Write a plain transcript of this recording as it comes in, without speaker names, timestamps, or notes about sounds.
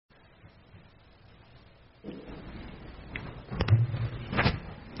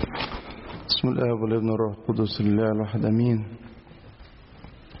بسم الله والابن والروح القدس لله الواحد امين.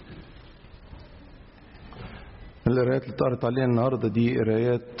 القرايات اللي اتقرت عليها النهارده دي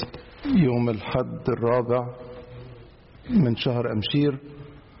قرايات يوم الحد الرابع من شهر امشير،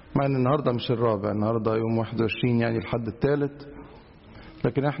 مع ان النهارده مش الرابع، النهارده يوم 21 يعني الحد الثالث،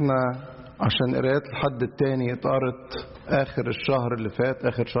 لكن احنا عشان قرايات الحد الثاني اتقرت اخر الشهر اللي فات،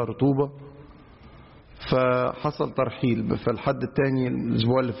 اخر شهر طوبة، فحصل ترحيل. فالحد الثاني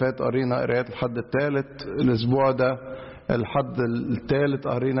الاسبوع اللي فات قرينا قرايات الحد الثالث، الاسبوع ده الحد الثالث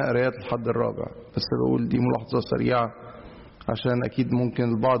قرينا قرايات الحد الرابع. بس بقول دي ملاحظة سريعة عشان اكيد ممكن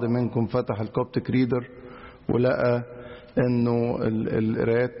البعض منكم فتح الكوبتك ريدر ولقى انه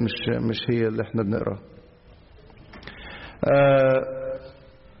القرايات مش هي اللي احنا بنقراها.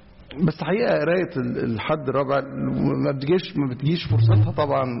 بس حقيقة قراية الحد الرابع ما بتجيش فرصتها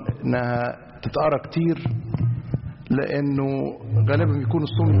طبعا انها تتقرا كتير، لانه غالبا بيكون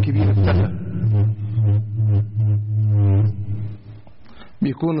الصوم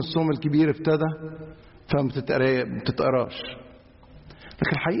الكبير ابتدى، فما بتتقراش.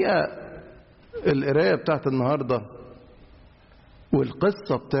 لكن الحقيقة القراية بتاعت النهاردة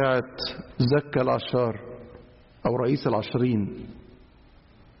والقصة بتاعت زكا العشار او رئيس العشرين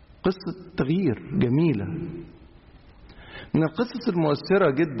قصة تغيير جميلة، من القصص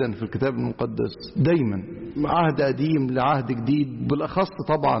المؤثرة جدا في الكتاب المقدس دايما، عهد قديم لعهد جديد، بالأخص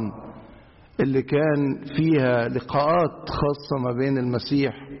طبعا اللي كان فيها لقاءات خاصة ما بين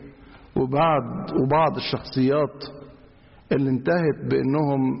المسيح وبعض الشخصيات اللي انتهت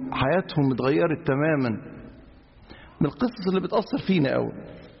بأنهم حياتهم اتغيرت تماما، من القصص اللي بتأثر فينا قوي.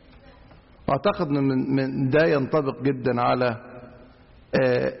 واعتقد من ده ينطبق جدا على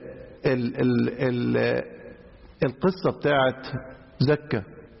القصة بتاعت زكا.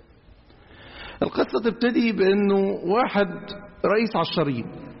 القصة تبتدي بأنه واحد رئيس عشرين،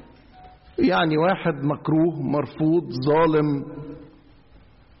 يعني واحد مكروه مرفوض ظالم،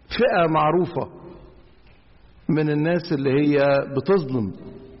 فئة معروفة من الناس اللي هي بتظلم،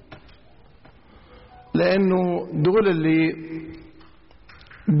 لأنه دول اللي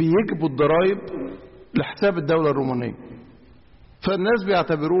بيجبوا الضرائب لحساب الدولة الرومانية، فالناس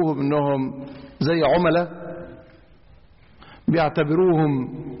بيعتبروهم انهم زي عملاء،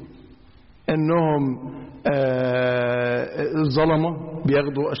 بيعتبروهم انهم ظلمة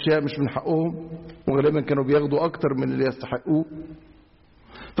بياخدوا اشياء مش من حقهم، وغالبا كانوا بياخدوا اكتر من اللي يستحقوه.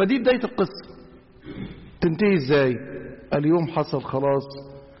 فدي بداية القصة. تنتهي ازاي؟ اليوم حصل خلاص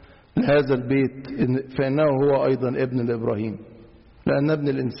لهذا البيت فانه هو ايضا ابن لابراهيم، لان ابن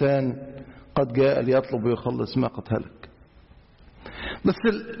الانسان قد جاء ليطلب ويخلص ما قد هلك. بس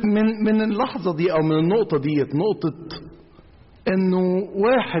من اللحظة دي او من النقطة دي، نقطة انه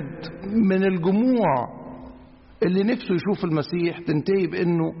واحد من الجموع اللي نفسه يشوف المسيح تنتهي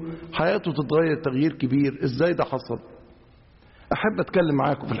بانه حياته تتغير تغيير كبير. ازاي ده حصل؟ احب اتكلم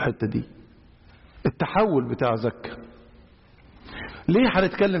معاكم في الحتة دي، التحول بتاع زكا. ليه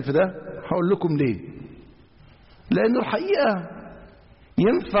هنتكلم في ده؟ هقول لكم ليه. لانه الحقيقة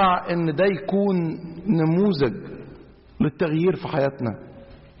ينفع ان ده يكون نموذج للتغيير في حياتنا.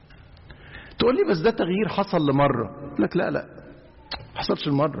 تقول لي بس ده تغيير حصل لمرة. لك لا حصلش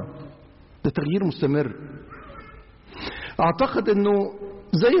المرة، ده تغيير مستمر. اعتقد انه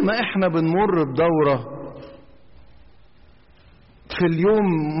زي ما احنا بنمر بدورة في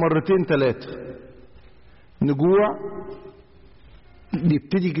اليوم مرتين ثلاثة، نجوع،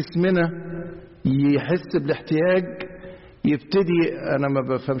 يبتدي جسمنا يحس بالاحتياج، يبتدي، انا ما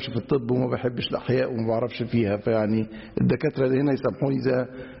بفهمش في الطب وما بحبش الاحياء وما بعرفش فيها، فيعني الدكاتره اللي هنا يسامحوني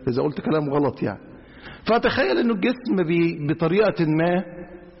اذا قلت كلام غلط يعني. فتخيل انه الجسم بطريقه ما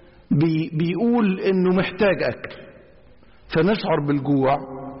بيقول انه محتاج اكل، فنشعر بالجوع،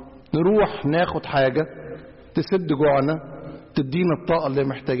 نروح ناخد حاجه تسد جوعنا، تدينا الطاقه اللي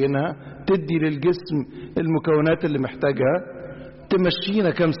محتاجينها، تدي للجسم المكونات اللي محتاجها،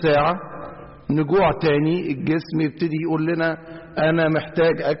 تمشينا كام ساعه، نجوع تاني، الجسم يبتدي يقول لنا أنا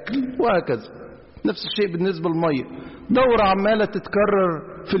محتاج أكل، وهكذا. نفس الشيء بالنسبة للمية، دورة عمالة تتكرر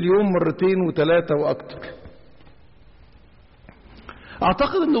في اليوم مرتين وثلاثة وأكتر.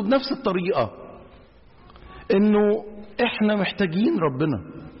 أعتقد أنه بنفس الطريقة أنه إحنا محتاجين ربنا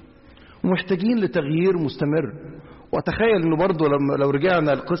ومحتاجين لتغيير مستمر. وأتخيل أنه برضو لو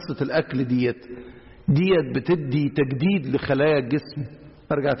رجعنا لقصة الأكل ديت بتدي تجديد لخلايا الجسم.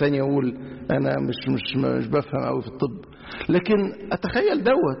 ارجع تاني اقول انا مش بفهم قوي في الطب، لكن اتخيل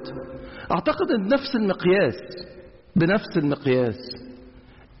اعتقد ان بنفس المقياس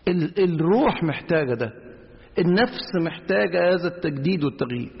الروح محتاجة ده، النفس محتاجة هذا التجديد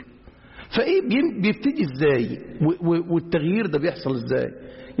والتغيير. فايه بيبتدي ازاي والتغيير ده بيحصل ازاي؟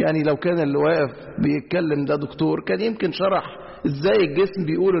 يعني لو كان اللي واقف بيتكلم ده دكتور كان يمكن شرح ازاي الجسم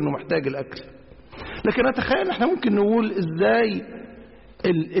بيقول انه محتاج الاكل، لكن اتخيل احنا ممكن نقول ازاي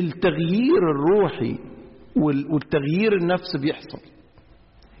التغيير الروحي والتغيير النفسي بيحصل.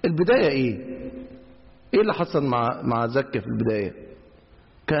 البداية ايه اللي حصل مع زكا في البداية؟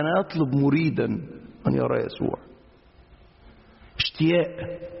 كان يطلب مريدا ان يرى يسوع،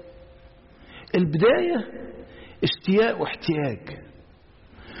 اشتياق. البداية اشتياق واحتياج،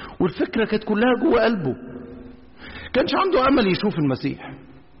 والفكرة كانت كلها جوه قلبه. كانش عنده امل يشوف المسيح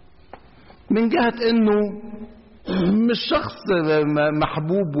من جهة انه مش شخص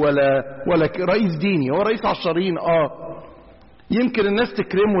محبوب ولا رئيس ديني، هو رئيس عشرين يمكن الناس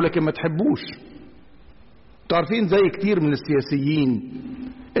تكرمه لكن ما تحبوش. تعرفين زي كتير من السياسيين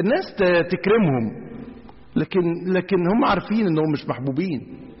الناس تكرمهم لكن هم عارفين انهم مش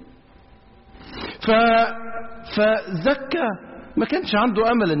محبوبين. فزكا ما كانش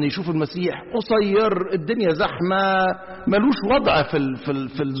عنده امل ان يشوف المسيح، قصير، الدنيا زحمه، ملوش وضع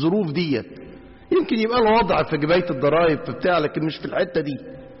في الظروف ديت. يمكن يبقى له وضع في جبايه الضرايب في بتاع، لكن مش في الحته دي.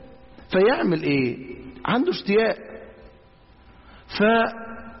 فيعمل ايه؟ عنده اشتياق،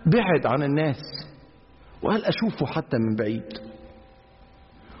 فبعد عن الناس وقال اشوفه حتى من بعيد.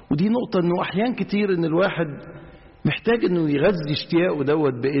 ودي نقطه انه احيان كتير ان الواحد محتاج انه يغذي اشتياقه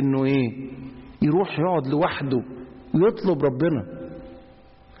دوت بانه ايه؟ يروح يقعد لوحده ويطلب ربنا.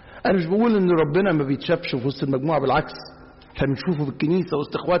 انا مش بقول ان ربنا ما بيتشافش في وسط المجموعه، بالعكس احنا بنشوفه في الكنيسه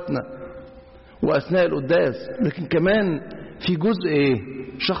وسط اخواتنا واثناء القداس، لكن كمان في جزء ايه؟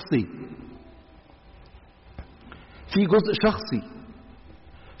 شخصي. في جزء شخصي.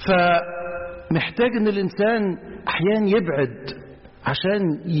 فمحتاج ان الانسان احيانا يبعد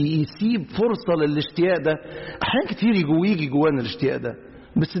عشان يسيب فرصه للاشتياق ده. احيان كتير يجي جوانا الاشتياق ده،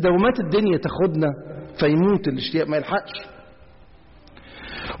 بس دوامات الدنيا تاخدنا فيموت الاشتياق، ما يلحقش.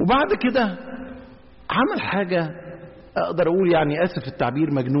 وبعد كده عمل حاجه اقدر اقول، يعني اسف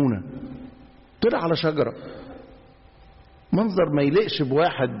التعبير، مجنونه. طلع على شجره، منظر ما يليقش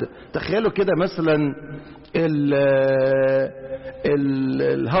بواحد. تخيلوا كده مثلا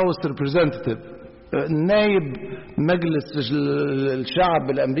الهاوس ريبريزنتيف، نائب مجلس الشعب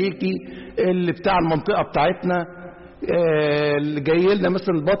الامريكي اللي بتاع المنطقه بتاعتنا، اللي جاي لنا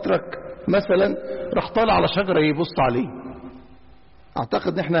مثلا البطرك مثلا، راح طالع على شجره يبص عليه.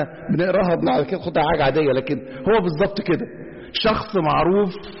 اعتقد ان احنا بنقراها بنعمل كده، خدها حاجه عاديه، لكن هو بالظبط كده. شخص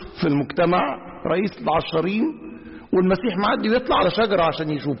معروف في المجتمع، رئيس العشرين، والمسيح معدي ويطلع على شجره عشان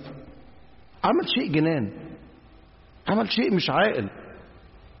يشوفه. عمل شيء جنان، عمل شيء مش عاقل.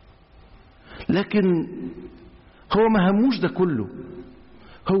 لكن هو ما هموش ده كله،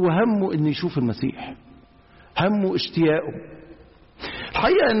 هو همه انه يشوف المسيح، همه اشتياقه.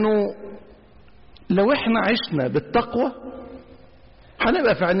 الحقيقه انه لو احنا عشنا بالتقوى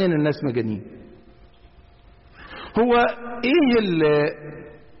هنبقى في عينين الناس مجانين. هو ايه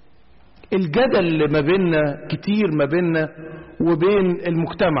الجدل اللي ما بيننا كتير، ما بيننا وبين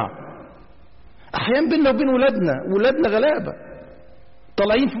المجتمع؟ احيانا بيننا وبين ولادنا غلابه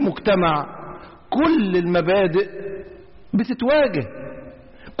طالعين في مجتمع كل المبادئ بتتواجه،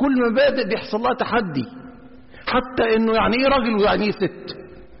 كل المبادئ بيحصل لها تحدي، حتى انه يعني ايه راجل ويعني ايه ست.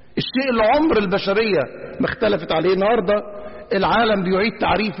 الشيء اللي عمر البشريه ما اختلفت عليه، النهارده العالم بيعيد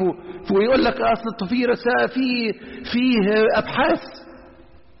تعريفه ويقول لك اصل فيه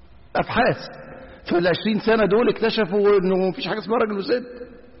ابحاث في ال20 سنه دول اكتشفوا انه مفيش حاجه اسمها راجل وست.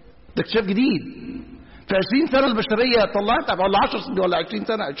 ده اكتشاف جديد. في 20 سنه البشريه طلعت، ولا 10 ولا 20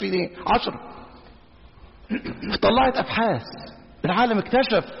 سنه، 20 ايه، 10 طلعت ابحاث. العالم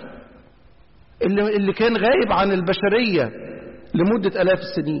اكتشف اللي كان غايب عن البشريه لمده الاف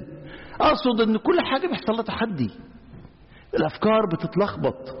السنين. اقصد ان كل حاجه بيحصل لها تحدي، الافكار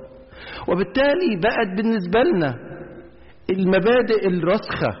بتتلخبط، وبالتالي بقت بالنسبه لنا المبادئ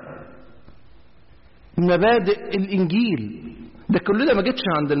الراسخه، مبادئ الانجيل ده كلنا ما جتش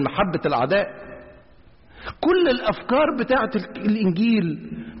عند محبه الاعداء. كل الافكار بتاعه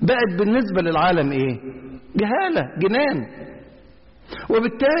الانجيل بقت بالنسبه للعالم ايه؟ جهاله، جنان.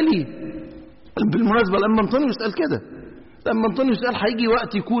 وبالتالي بالمناسبه لما انطونيوس قال كده، لما انطونيوس قال هيجي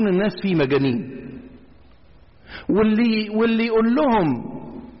وقت يكون الناس فيه مجانين، واللي يقول لهم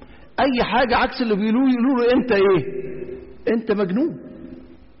اي حاجه عكس اللي بيقولوا له انت ايه؟ انت مجنون.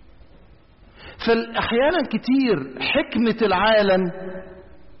 فاحيانا كتير حكمه العالم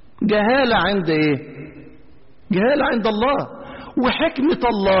جهاله عند ايه؟ جهاله عند الله. وحكمه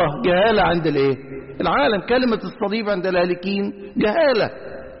الله جهاله عند الايه؟ العالم. كلمه الصليب عند الهالكين جهاله،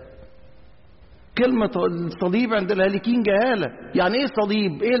 كلمة الصليب عند الهالكين جهالة. يعني ايه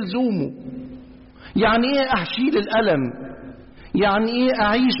صليب؟ ايه لزومه؟ يعني ايه احشيل الألم؟ يعني ايه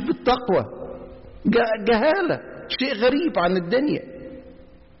اعيش بالتقوى؟ جهالة، شيء غريب عن الدنيا.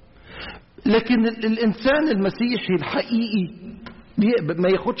 لكن الانسان المسيحي الحقيقي ما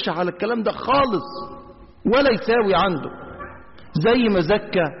ياخدش على الكلام ده خالص، ولا يساوي عنده. زي ما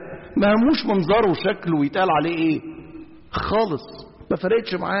زكى ما هموش منظره وشكله ويتقال عليه ايه خالص، ما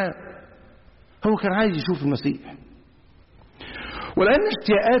فرقتش معاه. هو كان عايز يشوف المسيح. ولأن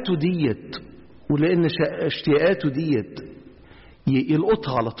اشتياقاته ديت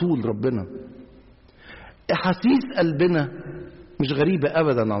يلقطها على طول ربنا. احاسيس قلبنا مش غريبة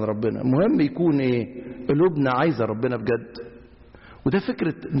ابدا عن ربنا. مهم يكون ايه؟ قلوبنا عايزة ربنا بجد. وده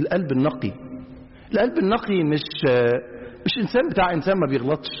فكرة القلب النقي. القلب النقي مش انسان بتاع انسان ما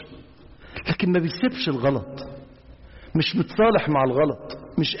بيغلطش، لكن ما بيسيبش الغلط، مش متصالح مع الغلط،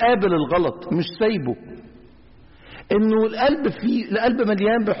 مش قابل الغلط، مش سايبه. انه القلب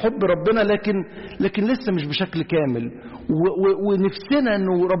مليان بحب ربنا، لكن لسه مش بشكل كامل. ونفسنا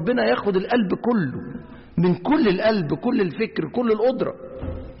انه ربنا ياخد القلب كله، من كل القلب، كل الفكر، كل القدرة.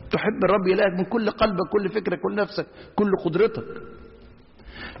 تحب الرب إلهك من كل قلبك، كل فكرك، كل نفسك، كل قدرتك.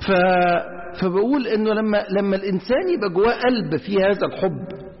 فبقول انه لما الانسان يبقى جواه قلب فيه هذا الحب،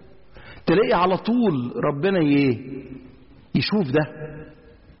 تلاقي على طول ربنا يشوف ده.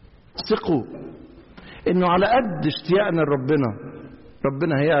 ثقوا انه على قد اشتياقنا لربنا،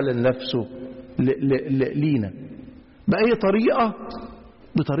 ربنا هيعلن نفسه لينا بأي طريقة،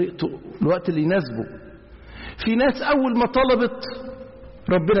 بطريقته، الوقت اللي يناسبه. في ناس أول ما طلبت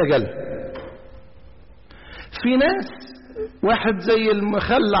ربنا جالها. في ناس، واحد زي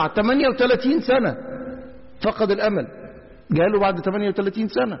المخلع 38 سنة فقد الأمل، جاله بعد 38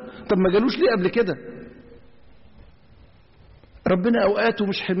 سنة. طب ما جالوش ليه قبل كده؟ ربنا أوقاته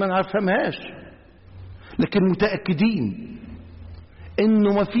مش ما نفهمهاش، لكن متأكدين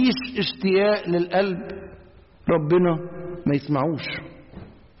إنه ما فيش اشتياق للقلب ربنا ما يسمعوش.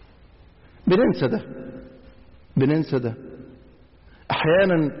 بننسى ده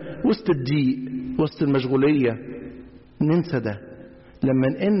أحيانا وسط الضيق، وسط المشغولية، ننسى ده. لما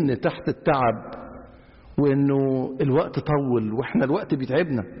نئن تحت التعب وإنه الوقت طول وإحنا الوقت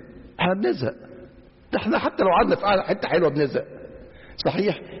بيتعبنا، إحنا بنزهق. إحنا حتى لو قعدنا في حتة حلوة بنزهق.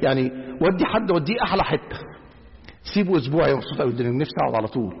 صحيح؟ يعني وديه أحلى حتة، سيبه أسبوع يمبسط قوي، نفسي أقعد على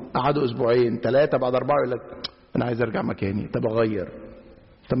طول. قعدوا أسبوعين 3 بعد 4 يقول لك أنا عايز أرجع مكاني. طب أغير،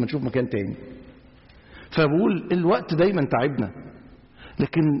 طب ما نشوف مكان تاني. فبقول الوقت دايما تعبنا،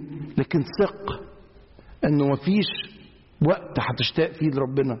 لكن ثق انه مفيش وقت هتشتاق فيه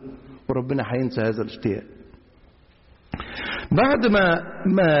لربنا وربنا هينسى هذا الاشتياق. بعد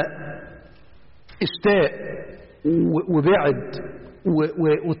ما اشتاق وبعد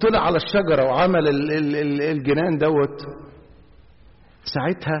وطلع على الشجرة وعمل الجنان دوت،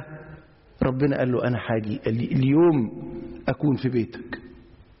 ساعتها ربنا قال له أنا حاجي اليوم أكون في بيتك.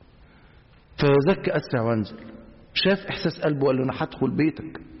 فزكى أسرع وانزل، شاف إحساس قلبه، قال له أنا هدخل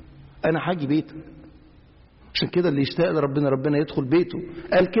بيتك، أنا حاجي بيتك. عشان كده اللي يشتاق لربنا ربنا يدخل بيته.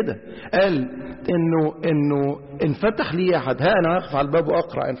 قال كده، قال إنه إن فتح لي أحد، ها أنا أقف على الباب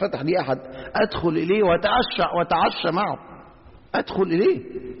وأقرع، إن فتح لي أحد أدخل إليه وأتعشى معه. أدخل إليه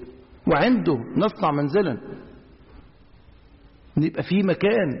وعنده نصنع منزلا، يبقى في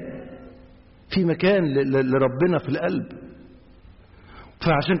مكان لربنا في القلب.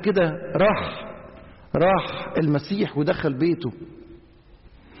 فعشان كده راح المسيح ودخل بيته.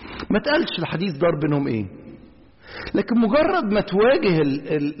 ما تقالش الحديث دار بينهم ايه، لكن مجرد ما تواجه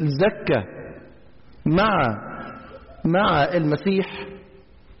الزكة مع المسيح،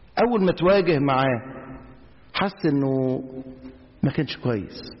 اول ما تواجه معاه حس انه ما كانش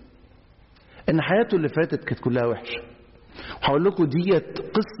كويس، ان حياته اللي فاتت كانت كلها وحشة. وهقول لكم ديت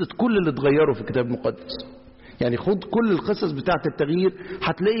قصة كل اللي اتغيروا في الكتاب المقدس. يعني خد كل القصص بتاعت التغيير،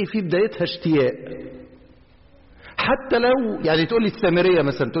 هتلاقي في بدايتها اشتياق. حتى لو يعني تقول لي السامرية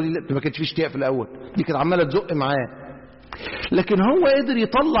مثلا، تقول لي ما كانش في اشتياق في الأول، دي كانت عمالة تزق معاه، لكن هو قدر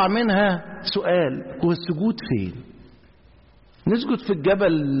يطلع منها سؤال: هو السجود فين؟ نسجد في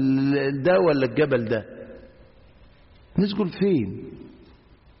الجبل ده ولا الجبل ده؟ نسجد فين؟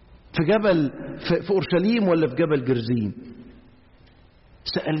 في جبل في أورشليم ولا في جبل جرزيم؟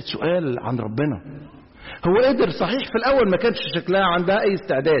 سألت سؤال عن ربنا. هو قدر صحيح في الأول ما كانش شكلها عندها أي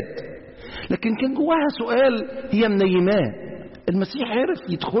استعداد، لكن كان جواها سؤال هي منيماه. المسيح عرف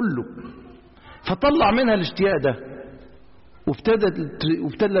يدخل له فطلع منها الاشتياق ده.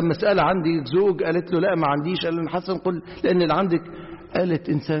 وابتدى لما سأل عندي زوج، قالت له لا ما عنديش. قال له حسن قل لأن اللي عندك. قالت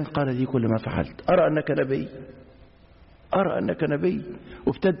إنسان قال لي كل ما فعلت أرى أنك نبي. أرى أنك نبي،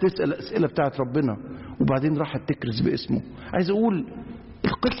 وابتدت تسأل الأسئلة بتاعت ربنا، وبعدين راحت تكرز باسمه. عايز أقول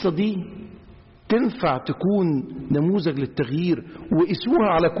القصة دي تنفع تكون نموذج للتغيير، وقسوها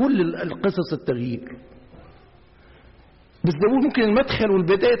على كل القصص التغيير. بس ده ممكن المدخل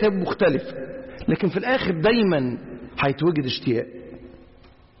والبداية تبقى مختلفة، لكن في الآخر دايما هيتوجد اشتياق.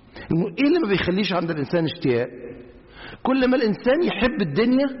 ايه اللي ما بيخليش عند الإنسان اشتياق؟ كل ما الإنسان يحب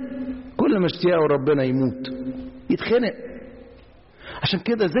الدنيا كل ما اشتياقه ربنا يموت، يتخنق. عشان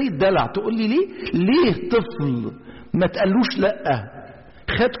كده زي الدلع. تقول لي ليه طفل ما تقلوش لأ،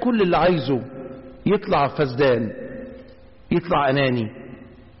 خد كل اللي عايزه، يطلع فسدان، يطلع أناني؟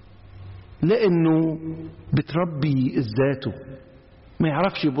 لأنه بتربي ذاته، ما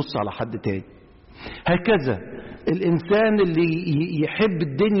يعرفش يبص على حد تاني. هكذا الإنسان اللي يحب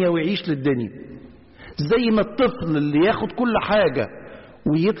الدنيا ويعيش للدنيا، زي ما الطفل اللي ياخد كل حاجة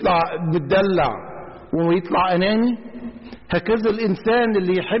ويطلع متدلع ويطلع أناني، هكذا الإنسان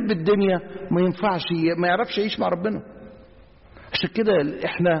اللي يحب الدنيا ما يعرفش يعيش مع ربنا. عشان كده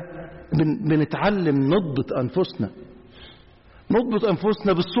احنا بنتعلم نضبط أنفسنا، نضبط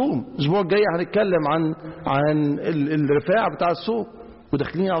أنفسنا بالصوم. الأسبوع الجاي هنتكلم عن الرفاع بتاع الصوم،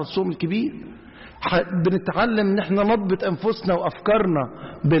 وداخلين على الصوم الكبير. بنتعلم ان احنا نضبط أنفسنا وأفكارنا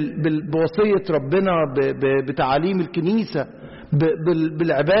بوصية ربنا، بتعاليم الكنيسة،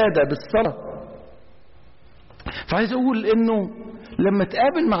 بالعبادة، بالصلاة. فعايز أقول إنه لما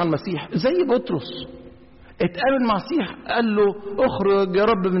تقابل مع المسيح زي بطرس اتقابل مع المسيح، قال له اخرج يا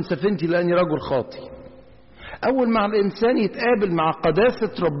رب من سفينتي لأني رجل خاطي. أول ما الإنسان يتقابل مع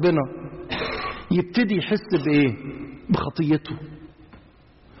قداسة ربنا يبتدي يحس بإيه؟ بخطيته،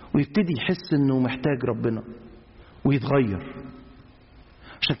 ويبتدي يحس إنه محتاج ربنا ويتغير.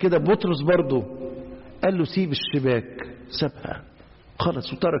 عشان كده بطرس برضه قال له سيب الشباك، سابها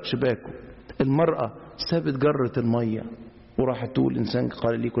خلص وترك شباكه. المرأة سابت جرة المية وراحت تقول إنسان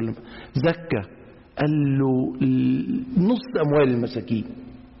قال لي كل زكى، قال له نص أموال المساكين،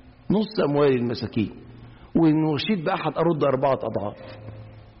 نص أموال المساكين، وإن وشيت بأحد أرد 4 أضعاف.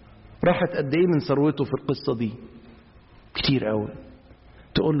 راحت قد إيه من ثروته في القصة دي؟ كتير قوي.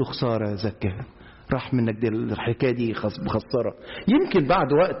 تقول له خسارة يا زكى، راح منك دي الحكاية دي مخسرة. يمكن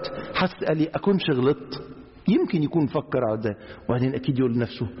بعد وقت حس قال لي أكونش غلطت، يمكن يكون فكر على ده، وبعدين أكيد يقول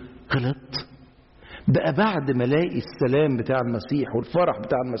لنفسه غلطت. بقى بعد ما الاقي السلام بتاع المسيح والفرح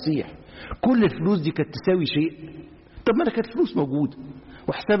بتاع المسيح، كل الفلوس دي كانت تساوي شيء؟ طب ما انا كانت الفلوس موجوده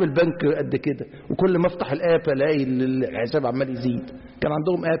وحساب البنك قد كده، وكل ما افتح الاب الاقي الحساب عمال يزيد. كان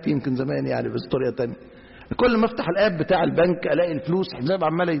عندهم اب يمكن زمان يعني، بس طريقه تانية. كل ما افتح الاب بتاع البنك الاقي الفلوس حساب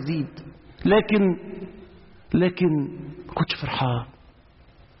عمال يزيد. لكن ما كنتش فرحان،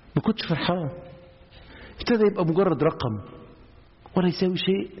 ما كنتش فرحان. ابتدى يبقى مجرد رقم ولا يساوي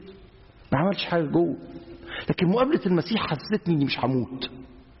شيء، ما عملش حاجة جوه. لكن مقابلة المسيح حسستني اني مش هموت.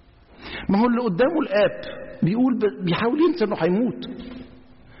 ما هو اللي قدامه الآب بيحاول ينسى انه هيموت،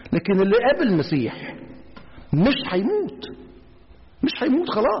 لكن اللي قابل المسيح مش هيموت، مش هيموت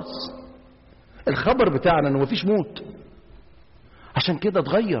خلاص. الخبر بتاعنا انه مفيش موت. عشان كده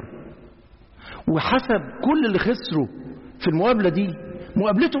اتغير وحسب كل اللي خسره في المقابلة دي.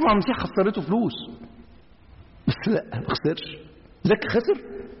 مقابلته مع المسيح خسرته فلوس، بس لا ما خسرش. زكى خسر؟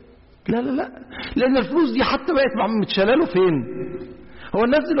 لا لا لا، لأن الفلوس دي حتى بقت متشالاله فين؟ هو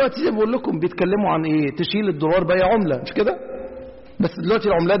الناس دلوقتي زي ما بقول لكم بيتكلموا عن ايه؟ تشيل الدولار بقى عملة، مش كده؟ بس دلوقتي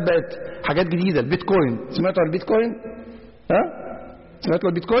العملات بقت حاجات جديدة. البيتكوين، سمعتوا عن البيتكوين؟ ها؟ سمعتوا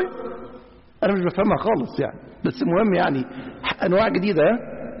عن البيتكوين؟ أنا مش بفهمها خالص يعني، بس المهم يعني أنواع جديدة، ها؟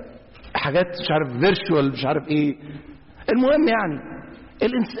 حاجات مش عارف فيرتشوال مش عارف ايه. المهم يعني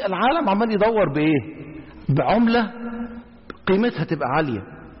العالم عمال يدور بإيه؟ بعملة قيمتها تبقى عالية.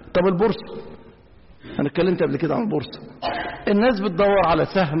 طب البورصة، أنا اتكلمت قبل كده عن البورصة. الناس بتدور على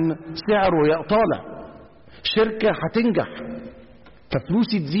سهم سعره طالع، شركة هتنجح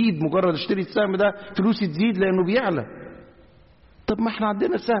ففلوسي تزيد، مجرد اشتري السهم ده فلوسي تزيد لأنه بيعلى. طب ما احنا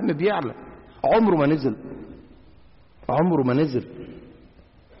عندنا سهم بيعلى عمره ما نزل، عمره ما نزل.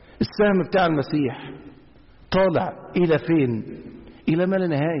 السهم بتاع المسيح طالع إلى فين؟ إلى ما لا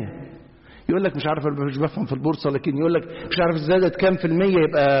نهاية. يقول لك مش عارف، انا مش بفهم في البورصه، لكن يقول لك مش عارف زادت كام في المية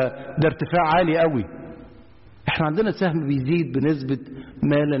يبقى ده ارتفاع عالي قوي. احنا عندنا سهم بيزيد بنسبه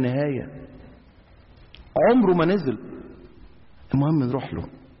ما لا نهايه، عمره ما نزل. المهم نروح له.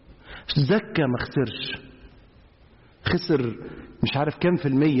 زكى ما خسرش، خسر مش عارف كام في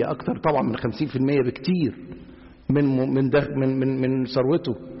المية، اكتر طبعا من 50% بكتير من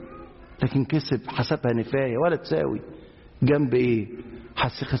ثروته، لكن كسب. حسبها نفايه ولا تساوي جنب ايه؟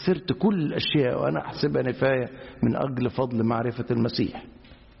 خسرت كل الأشياء وأنا أحسبها نفاية من أجل فضل معرفة المسيح،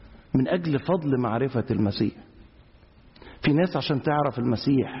 من أجل فضل معرفة المسيح. في ناس عشان تعرف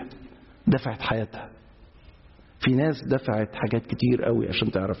المسيح دفعت حياتها، في ناس دفعت حاجات كتير قوي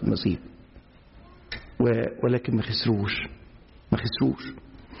عشان تعرف المسيح، ولكن ما خسروش.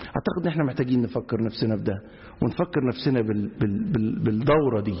 اعتقد ان احنا محتاجين نفكر نفسنا بده، ونفكر نفسنا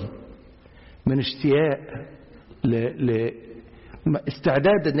بالدورة دي، من اشتياق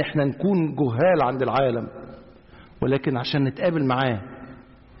استعداد ان احنا نكون جهال عند العالم، ولكن عشان نتقابل معاه.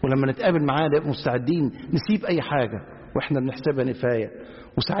 ولما نتقابل معاه نبقى مستعدين نسيب اي حاجة واحنا بنحسبها نفاية،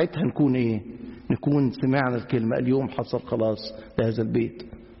 وساعتها نكون ايه؟ نكون سمعنا الكلمة اليوم حصل خلاص لهذا البيت.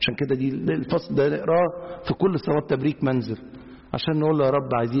 عشان كده دي الفصل ده نقراه في كل صلاة تبريك منزل، عشان نقول له يا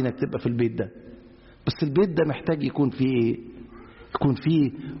رب عايزينك تبقى في البيت ده. بس البيت ده محتاج يكون فيه ايه؟ يكون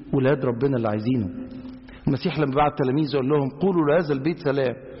فيه ولاد ربنا اللي عايزينه. المسيح لما بعت تلاميذه قال لهم قولوا لهذا البيت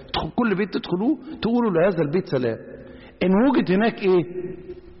سلام. كل بيت تدخلوه تقولوا لهذا البيت سلام. ان وجد هناك ايه؟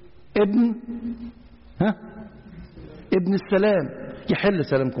 ابن السلام يحل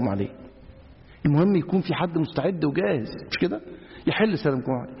سلامكم عليه. المهم يكون في حد مستعد وجاهز، مش كده؟ يحل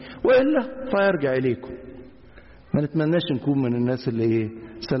سلامكم عليه، وإلا فيرجع إليكم. ما نتمناش نكون من الناس اللي ايه؟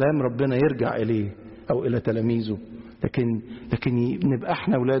 سلام ربنا يرجع إليه أو إلى تلاميذه، لكن نبقى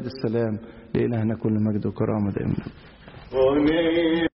احنا أولاد السلام. لإلهنا كل مجد وكرامة دائما.